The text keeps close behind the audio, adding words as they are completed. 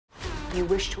You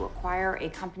wish to acquire a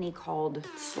company called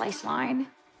Sliceline.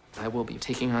 I will be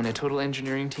taking on a total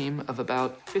engineering team of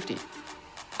about 50.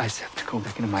 I just have to go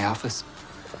back into my office.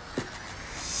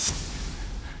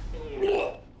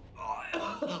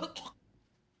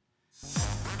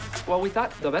 Well, we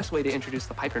thought the best way to introduce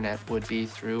the PiperNet would be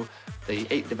through the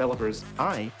 8 developers.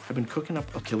 I have been cooking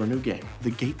up a killer new game,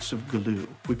 The Gates of Galoo.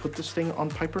 We put this thing on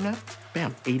PiperNet,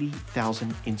 bam,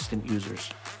 80,000 instant users.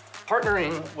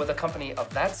 Partnering with a company of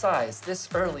that size this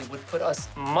early would put us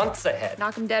months ahead.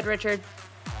 Knock 'em dead, Richard.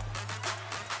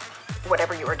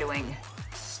 Whatever you are doing,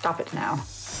 stop it now.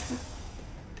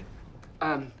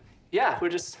 Yeah, we're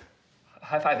just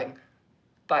high-fiving.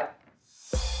 But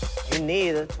You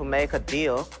need to make a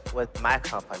deal with my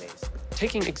companies.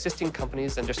 taking existing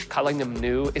companies and just calling them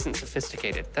new isn't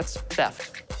sophisticated. That's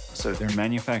theft. So they're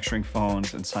manufacturing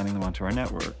phones and signing them onto our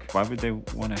network. Why would they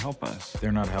want to help us?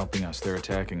 They're not helping us, they're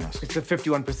attacking us. It's a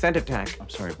 51% attack. I'm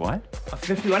sorry, what? A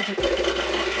 51%.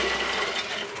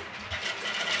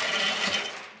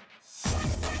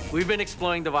 We've been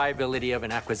exploring the viability of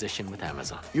an acquisition with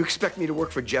Amazon. You expect me to work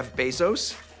for Jeff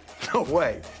Bezos? No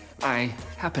way. I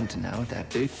happen to know that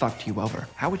they fucked you over.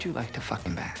 How would you like to fuck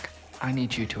him back? I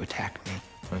need you to attack me.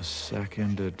 A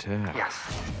second attack. Yes.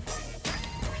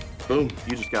 Boom,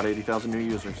 you just got 80,000 new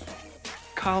users.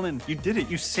 Colin, you did it.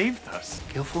 You saved us.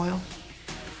 Gilfoyle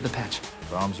for the patch.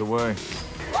 Bombs away.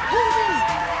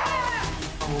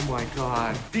 Oh my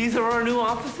God. These are our new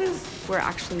offices? We're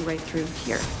actually right through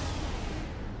here.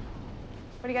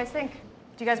 What do you guys think?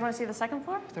 Do you guys want to see the second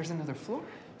floor? There's another floor.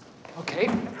 Okay.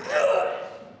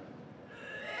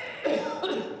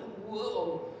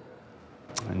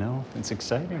 I know. It's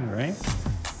exciting, right?